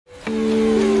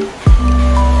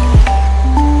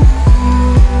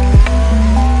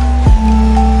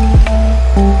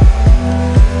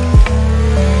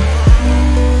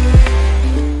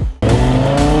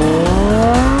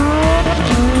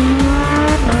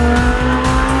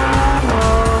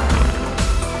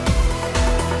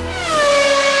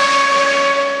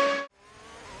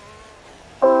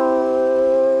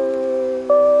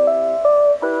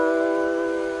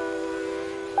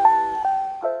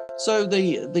So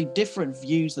the different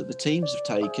views that the teams have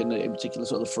taken, in particular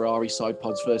sort of the Ferrari side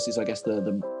pods versus, I guess,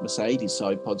 the Mercedes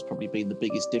side pods probably being the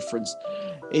biggest difference,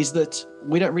 is that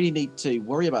we don't really need to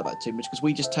worry about that too much because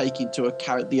we just take into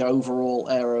account the overall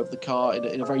aero of the car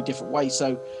in a very different way.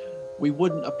 So we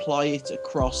wouldn't apply it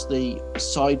across the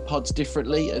side pods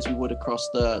differently as we would across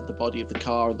the body of the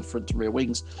car and the front and rear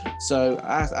wings. So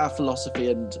our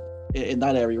philosophy and in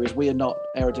that area is we are not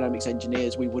aerodynamics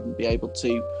engineers. We wouldn't be able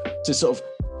to sort of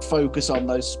focus on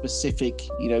those specific,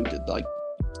 like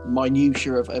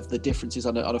minutiae of the differences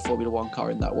on a Formula One car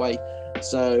in that way.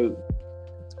 So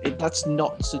that's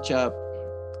not such a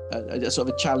sort of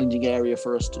a challenging area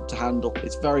for us to handle.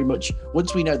 It's very much,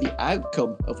 once we know the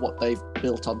outcome of what they've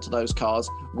built onto those cars,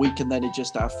 we can then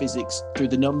adjust our physics through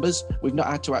the numbers. We've not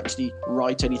had to actually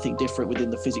write anything different within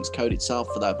the physics code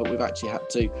itself for that, but we've actually had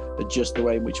to adjust the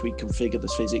way in which we configure the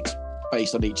physics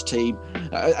based on each team.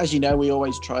 As you know, we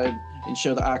always try and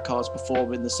ensure that our cars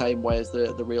perform in the same way as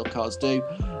the real cars do.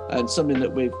 And something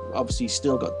that we've obviously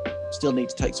still need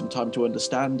to take some time to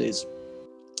understand is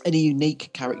any unique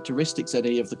characteristics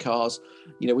any of the cars.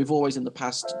 We've always in the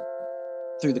past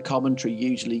through the commentary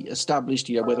usually established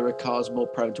whether a car's more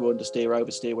prone to understeer,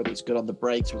 oversteer, whether it's good on the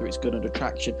brakes, whether it's good under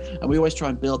traction, and we always try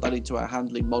and build that into our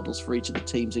handling models for each of the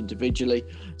teams individually.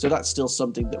 So that's still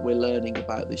something that we're learning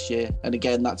about this year, and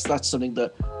again that's something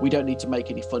that we don't need to make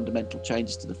any fundamental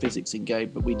changes to the physics in game,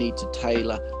 but we need to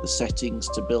tailor the settings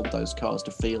to build those cars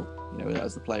to feel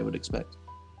as the player would expect.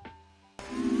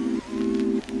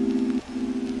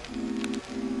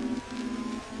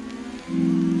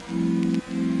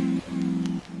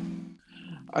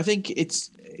 I think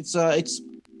it's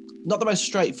not the most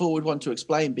straightforward one to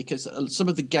explain because some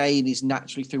of the gain is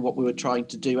naturally through what we were trying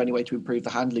to do anyway to improve the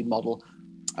handling model.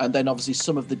 And then obviously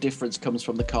some of the difference comes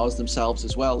from the cars themselves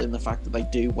as well, in the fact that they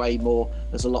do weigh more.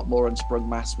 There's a lot more unsprung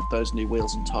mass with those new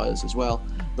wheels and tyres as well.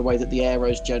 The way that the aero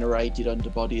is generated under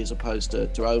body as opposed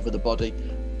to over the body.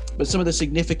 But some of the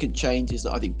significant changes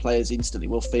that I think players instantly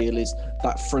will feel is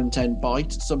that front end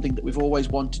bite, something that we've always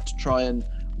wanted to try and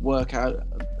work out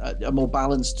a more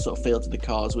balanced sort of feel to the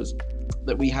cars, was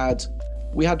that we had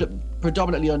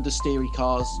predominantly understeery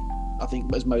cars, I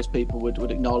think, as most people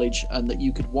would acknowledge, and that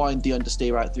you could wind the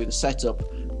understeer out through the setup,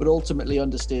 but ultimately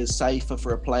understeer is safer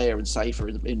for a player and safer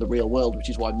in the real world, which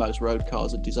is why most road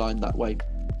cars are designed that way.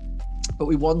 But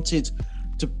we wanted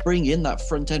to bring in that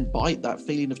front end bite, that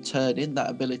feeling of turn in, that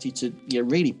ability to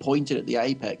really point it at the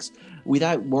apex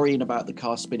without worrying about the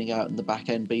car spinning out and the back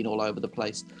end being all over the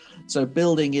place. So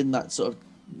building in that sort of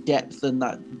depth and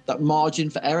that margin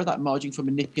for error, that margin for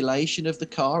manipulation of the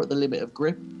car at the limit of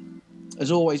grip, has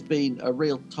always been a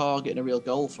real target and a real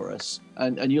goal for us.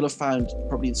 And you'll have found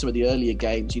probably in some of the earlier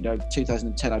games,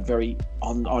 2010 had very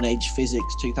on edge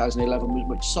physics, 2011 was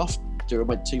much softer and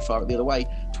went too far the other way,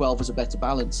 12 was a better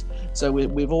balance. So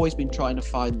we've always been trying to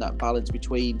find that balance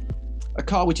between a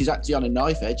car which is actually on a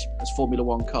knife edge, as Formula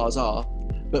One cars are,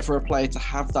 but for a player to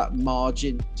have that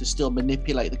margin to still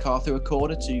manipulate the car through a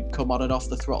corner, to come on and off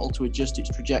the throttle, to adjust its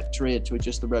trajectory and to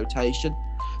adjust the rotation.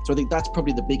 So I think that's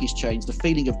probably the biggest change. The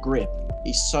feeling of grip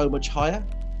is so much higher,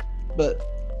 but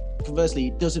conversely,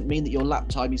 it doesn't mean that your lap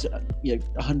time is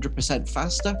 100%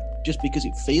 faster. Just because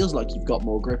it feels like you've got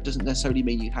more grip doesn't necessarily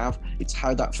mean you have. It's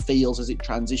how that feels as it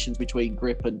transitions between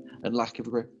grip and lack of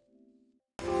grip.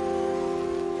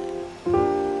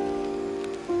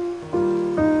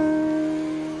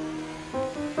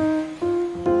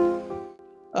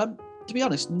 To be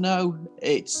honest, no.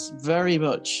 It's very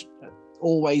much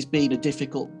always been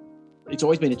it's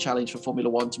always been a challenge for Formula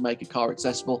One to make a car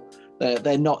accessible.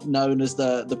 They're not known as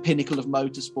the pinnacle of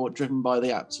motorsport, driven by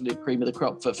the absolute cream of the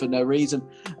crop for no reason.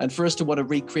 And for us to want to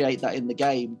recreate that in the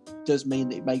game does mean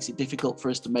that it makes it difficult for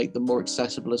us to make them more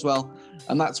accessible as well.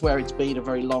 And that's where it's been a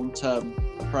very long-term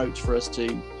approach for us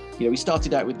to, we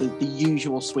started out with the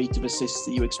usual suite of assists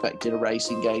that you expect in a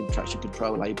racing game, traction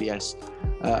control, ABS.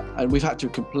 And we've had to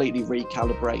completely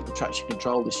recalibrate the traction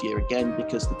control this year again,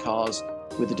 because the cars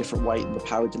with the different weight and the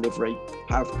power delivery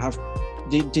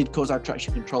did cause our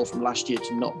traction control from last year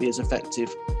to not be as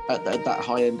effective at that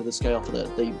high end of the scale for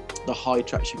the high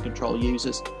traction control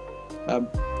users.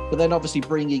 But then obviously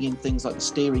bringing in things like the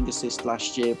steering assist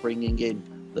last year, bringing in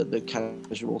the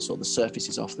casual sort of the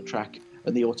surfaces off the track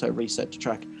and the auto reset to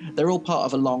track. They're all part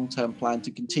of a long-term plan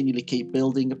to continually keep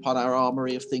building upon our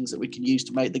armory of things that we can use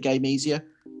to make the game easier,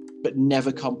 but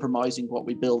never compromising what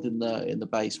we build in the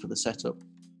base for the setup.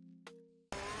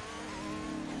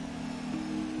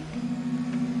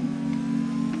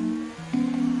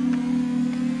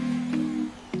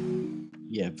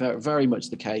 Yeah, very, very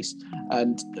much the case.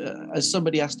 And as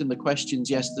somebody asked in the questions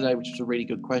yesterday, which was a really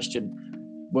good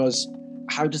question, was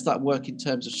how does that work in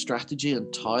terms of strategy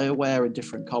and tyre wear and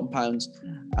different compounds?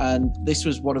 And this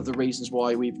was one of the reasons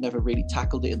why we've never really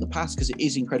tackled it in the past, because it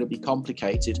is incredibly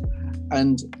complicated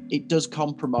and it does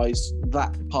compromise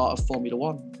that part of Formula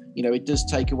One. You know, it does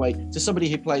take away, to somebody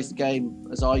who plays the game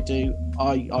as I do,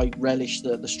 I relish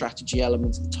the strategy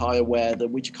elements, the tyre wear,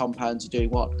 which compounds are doing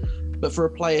what. But for a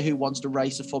player who wants to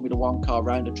race a Formula One car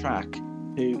around a track,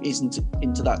 who isn't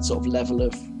into that sort of level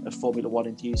of Formula One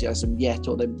enthusiasm yet,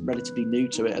 or they're relatively new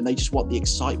to it, and they just want the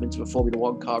excitement of a Formula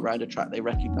One car around a track they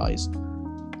recognise,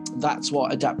 that's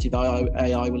what adaptive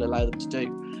AI will allow them to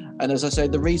do. And as I say,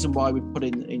 the reason why we put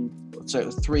in sort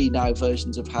of 3 now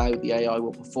versions of how the AI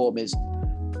will perform is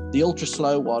the ultra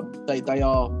slow one, they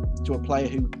are, to a player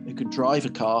who can drive a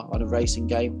car on a racing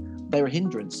game, they're a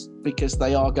hindrance, because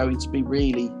they are going to be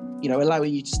really, you know,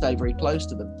 allowing you to stay very close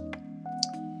to them.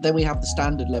 Then we have the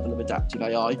standard level of adaptive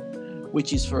AI,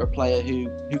 which is for a player who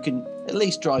can at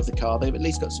least drive the car. They've at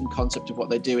least got some concept of what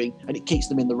they're doing, and it keeps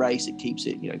them in the race. It keeps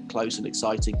it, you know, close and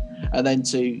exciting. And then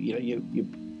to, you know,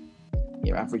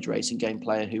 your average racing game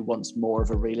player who wants more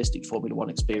of a realistic Formula One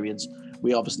experience,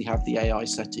 we obviously have the AI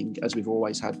setting, as we've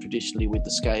always had traditionally, with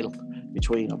the scale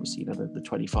between, obviously, you know, the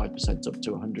 25% up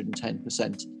to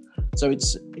 110%. So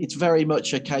it's very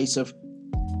much a case of,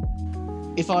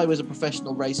 if I was a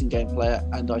professional racing game player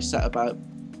and I set about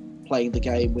playing the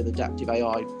game with adaptive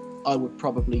AI, I would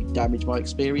probably damage my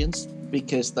experience,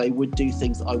 because they would do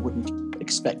things that I wouldn't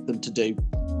expect them to do,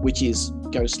 which is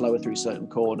go slower through certain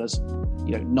corners,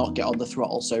 you know, not get on the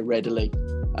throttle so readily.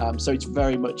 So it's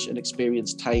very much an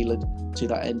experience tailored to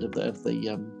that end of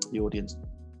the audience.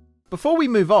 Before we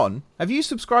move on, have you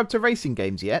subscribed to Racing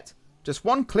Games yet? Just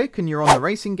one click and you're on the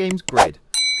Racing Games grid.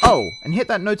 Oh, and hit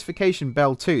that notification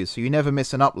bell too, so you never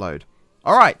miss an upload.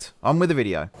 Alright, on with the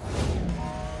video.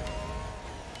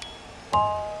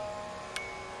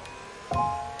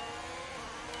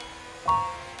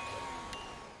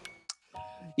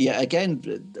 Yeah, again,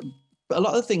 a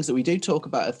lot of the things that we do talk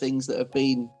about are things that have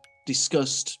been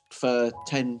discussed for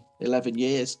 10, 11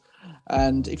 years.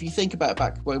 And if you think about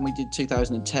back when we did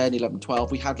 2010, 11,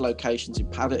 12, we had locations in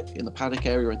the paddock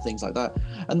area and things like that.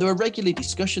 And there were regularly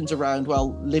discussions around,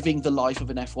 well, living the life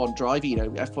of an F1 driver, you know,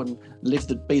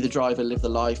 F1, be the driver, live the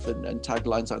life, and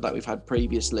taglines like that we've had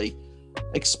previously.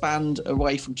 Expand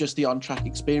away from just the on-track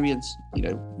experience, you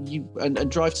know,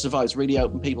 and Drive to Survive really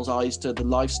opened people's eyes to the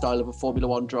lifestyle of a Formula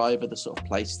One driver, the sort of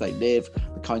places they live,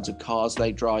 the kinds of cars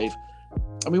they drive.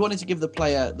 And we wanted to give the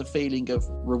player the feeling of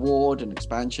reward and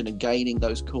expansion and gaining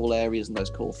those cool areas and those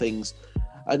cool things.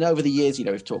 And over the years, you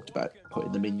know, we've talked about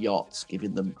putting them in yachts,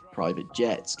 giving them private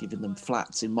jets, giving them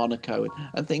flats in Monaco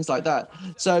and things like that.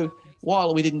 So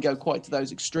while we didn't go quite to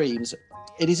those extremes,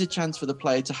 it is a chance for the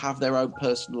player to have their own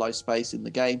personalized space in the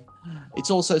game.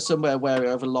 It's also somewhere where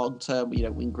over long term, you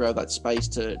know, we can grow that space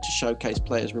to showcase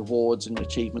players' rewards and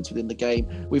achievements within the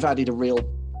game. We've added a real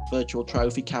virtual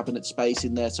trophy cabinet space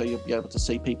in there, so you'll be able to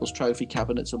see people's trophy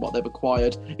cabinets and what they've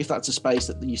acquired. If that's a space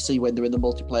that you see when they're in the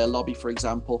multiplayer lobby, for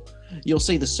example, you'll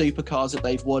see the supercars that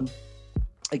they've won,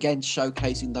 again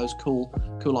showcasing those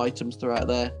cool items throughout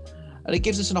there. And it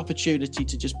gives us an opportunity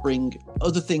to just bring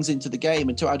other things into the game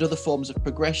and to add other forms of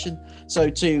progression. So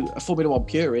to a Formula One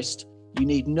purist, you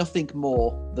need nothing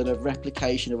more than a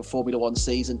replication of a Formula One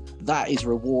season. That is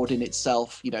reward in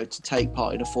itself, you know, to take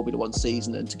part in a Formula One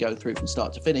season and to go through from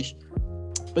start to finish.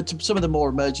 But to some of the more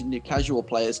emerging new casual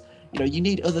players, you know, you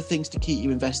need other things to keep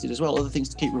you invested as well, other things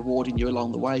to keep rewarding you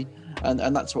along the way. And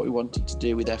that's what we wanted to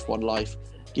do with F1 Life.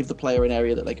 Give the player an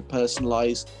area that they can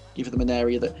personalize, give them an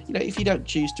area that, you know, if you don't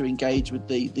choose to engage with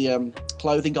the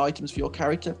clothing items for your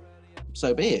character,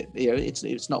 so be it. You know,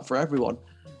 it's not for everyone.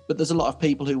 But there's a lot of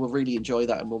people who will really enjoy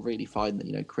that and will really find that,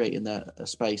 you know, creating a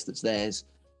space that's theirs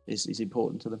is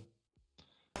important to them.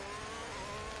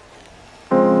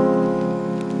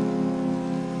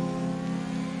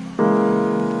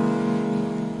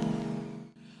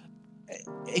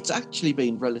 It's actually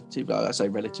been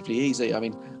relatively easy. I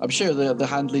mean, I'm sure the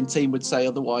handling team would say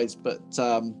otherwise, but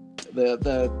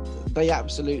they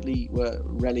absolutely were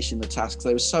relishing the tasks.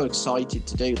 They were so excited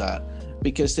to do that,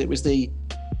 because it was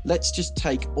let's just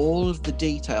take all of the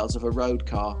details of a road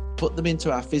car, put them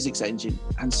into our physics engine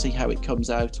and see how it comes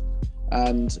out.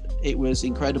 And it was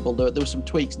incredible. There were some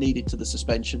tweaks needed to the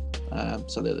suspension,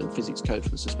 so the physics code for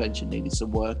the suspension needed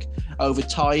some work. Over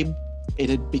time, it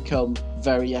had become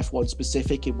very F1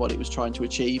 specific in what it was trying to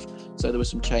achieve, so there were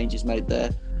some changes made there.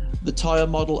 The tyre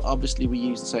model, obviously we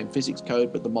use the same physics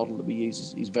code, but the model that we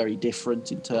use is very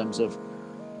different in terms of,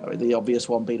 I mean, the obvious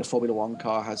one being a Formula One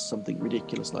car has something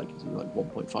ridiculous like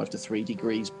 1.5 to 3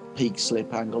 degrees peak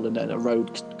slip angle, and then a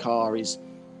road car is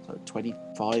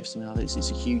 25, something like that.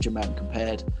 It's a huge amount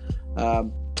compared.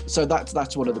 So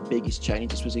that's one of the biggest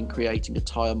changes, was in creating a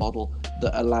tyre model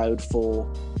that allowed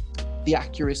for the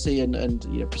accuracy and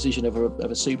precision of a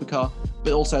supercar,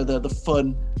 but also the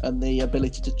fun and the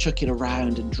ability to chuck it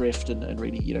around and drift and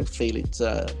really feel it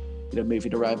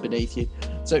moving around beneath you.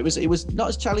 So it was not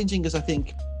as challenging as I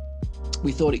think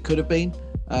we thought it could have been,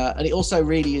 and it also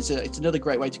really is it's another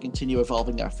great way to continue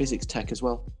evolving our physics tech as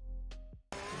well.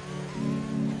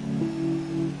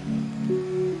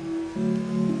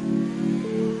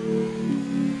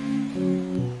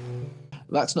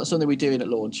 That's not something we're doing at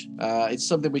launch. It's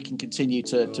something we can continue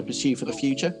to pursue for the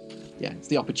future. Yeah, it's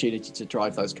the opportunity to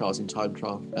drive those cars in time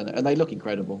trial, and they look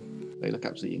incredible. They look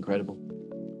absolutely incredible.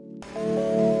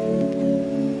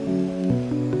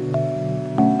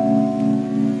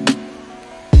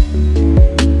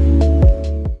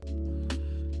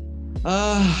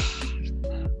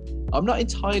 I'm not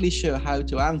entirely sure how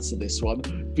to answer this one,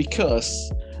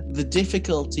 because the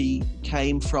difficulty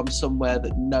came from somewhere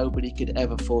that nobody could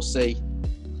ever foresee.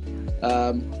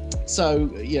 So,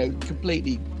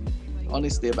 completely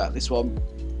honestly about this one,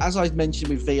 as I mentioned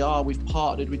with VR, we've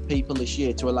partnered with people this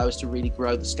year to allow us to really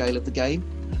grow the scale of the game.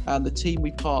 And the team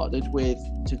we partnered with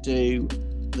to do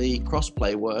the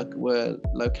crossplay work were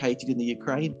located in the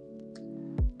Ukraine.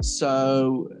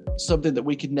 So something that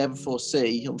we could never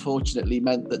foresee, unfortunately,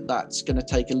 meant that that's going to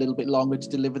take a little bit longer to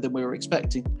deliver than we were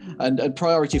expecting. And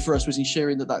priority for us was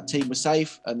ensuring that that team was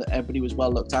safe and that everybody was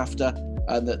well looked after,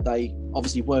 and that they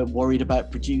obviously weren't worried about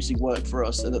producing work for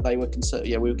us, and that they were concerned.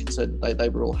 Yeah, we were concerned that they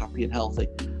were all happy and healthy.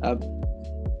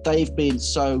 They've been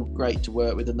so great to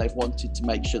work with, and they've wanted to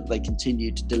make sure that they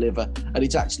continue to deliver. And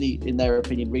it's actually, in their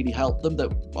opinion, really helped them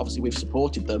that obviously we've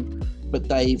supported them, but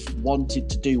they've wanted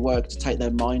to do work to take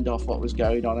their mind off what was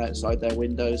going on outside their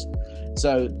windows.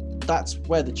 So that's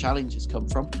where the challenges come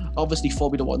from. Obviously,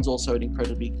 Formula One's also an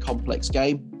incredibly complex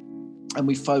game, and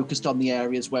we focused on the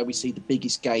areas where we see the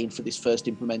biggest gain for this first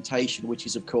implementation, which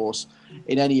is, of course,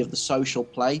 in any of the social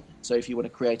play. So if you want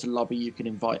to create a lobby, you can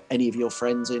invite any of your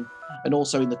friends in, and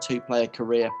also in the two-player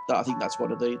career. I think that's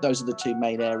those are the two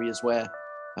main areas where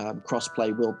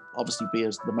cross-play will obviously be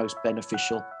as the most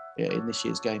beneficial in this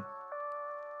year's game.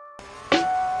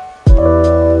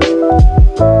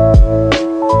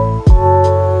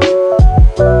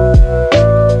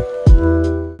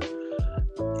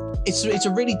 It's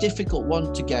a really difficult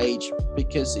one to gauge,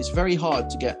 because it's very hard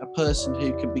to get a person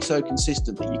who can be so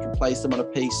consistent that you can place them on a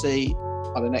PC,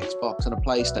 on an Xbox, on a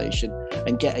PlayStation,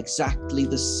 and get exactly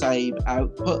the same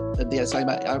output and the same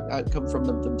outcome from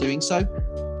them doing so.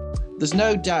 There's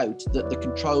no doubt that the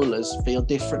controllers feel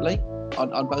differently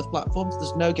on both platforms.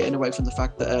 There's no getting away from the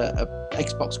fact that a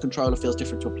Xbox controller feels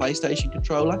different to a PlayStation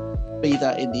controller, be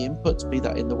that in the inputs, be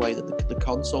that in the way that the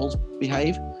consoles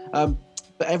behave.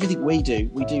 But everything we do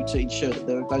to ensure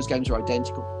that those games are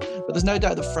identical. But there's no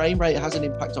doubt the frame rate has an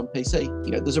impact on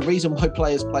PC. There's a reason why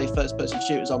players play first-person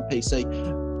shooters on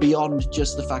PC, beyond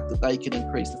just the fact that they can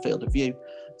increase the field of view.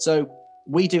 So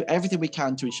we do everything we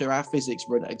can to ensure our physics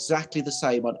run exactly the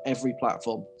same on every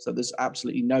platform. So there's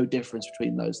absolutely no difference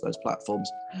between those platforms.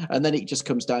 And then it just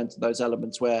comes down to those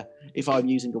elements where if I'm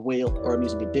using a wheel or I'm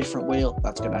using a different wheel,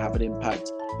 that's going to have an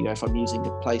impact. If I'm using a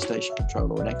PlayStation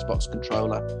controller or an Xbox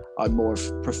controller, I'm more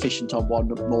proficient on one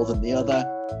more than the other.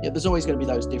 There's always going to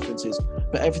be those differences.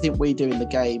 But everything we do in the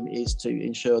game is to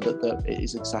ensure that it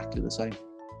is exactly the same.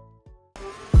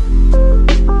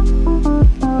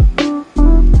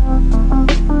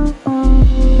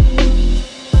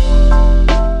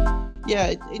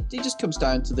 Yeah, it just comes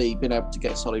down to being able to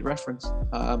get solid reference.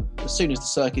 As soon as the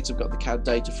circuits have got the CAD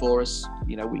data for us,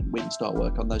 we can start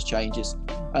work on those changes.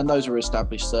 And those are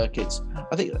established circuits.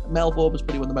 I think Melbourne was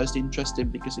probably one of the most interesting,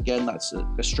 because again, that's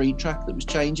a street track that was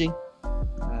changing.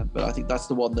 But I think that's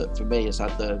the one that for me has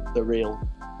had the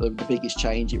biggest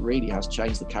change. It really has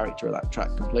changed the character of that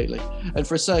track completely. And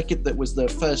for a circuit that was the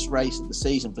first race of the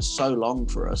season for so long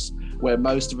for us, where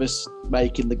most of us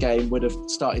making the game would have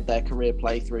started their career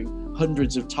playthrough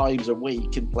hundreds of times a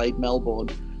week and played Melbourne,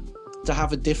 to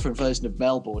have a different version of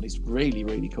Melbourne is really,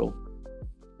 really cool.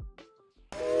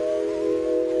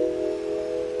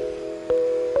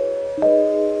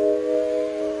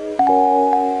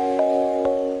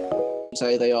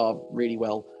 Say they are really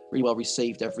well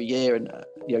received every year, and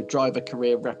Driver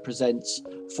Career represents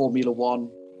Formula One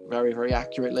very, very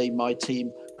accurately. My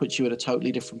team puts you in a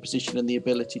totally different position, and the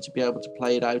ability to be able to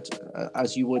play it out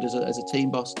as you would as a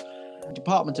team boss.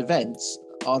 Department events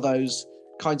are those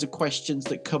kinds of questions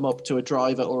that come up to a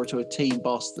driver or to a team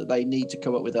boss that they need to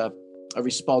come up with a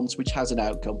response which has an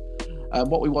outcome.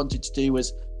 What we wanted to do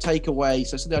was take away.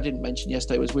 So something I didn't mention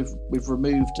yesterday was we've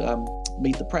removed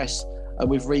Meet the Press, and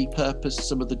we've repurposed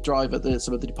some of the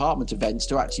department events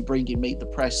to actually bring in Meet the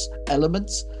Press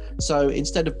elements. So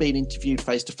instead of being interviewed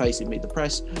face to face in Meet the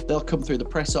Press, they'll come through the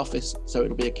press office. So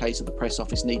it'll be a case of the press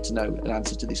office need to know an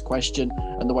answer to this question,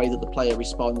 and the way that the player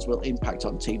responds will impact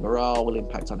on team morale, will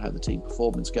impact on how the team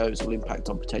performance goes, will impact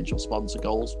on potential sponsor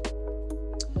goals.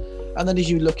 And then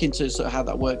as you look into sort of how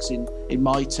that works in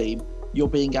my team, you're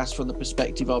being asked from the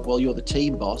perspective of, well, you're the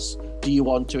team boss. Do you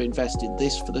want to invest in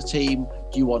this for the team?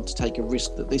 Do you want to take a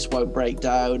risk that this won't break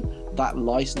down? That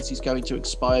license is going to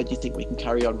expire. Do you think we can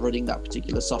carry on running that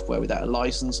particular software without a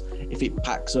license? If it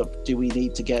packs up, do we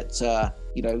need to get,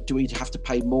 do we have to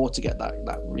pay more to get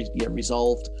that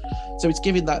resolved? So it's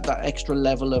giving that extra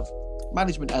level of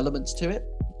management elements to it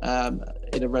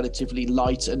in a relatively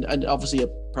light and obviously a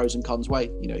pros and cons way.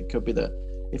 It could be that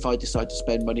if I decide to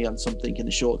spend money on something in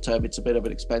the short term, it's a bit of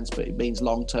an expense, but it means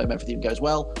long term everything goes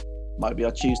well. Might be I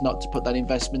choose not to put that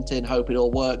investment in, hope it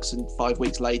all works, and 5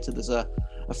 weeks later there's a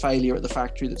failure at the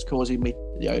factory that's causing me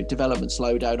development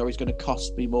slowdown, or is going to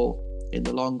cost me more in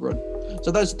the long run.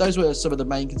 So those were some of the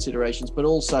main considerations, but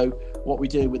also what we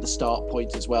do with the start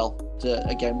point as well,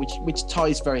 which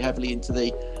ties very heavily into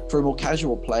for a more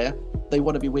casual player, they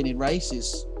want to be winning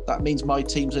races. That means my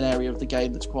team's an area of the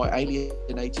game that's quite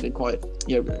alienated and quite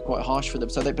harsh for them.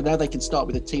 But now they can start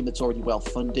with a team that's already well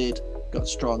funded, got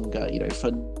strong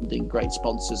funding, great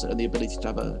sponsors, and the ability to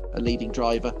have a leading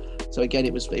driver. So again,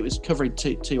 it was covering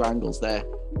two angles there,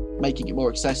 making it more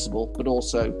accessible, but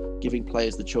also giving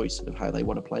players the choice of how they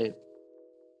want to play it.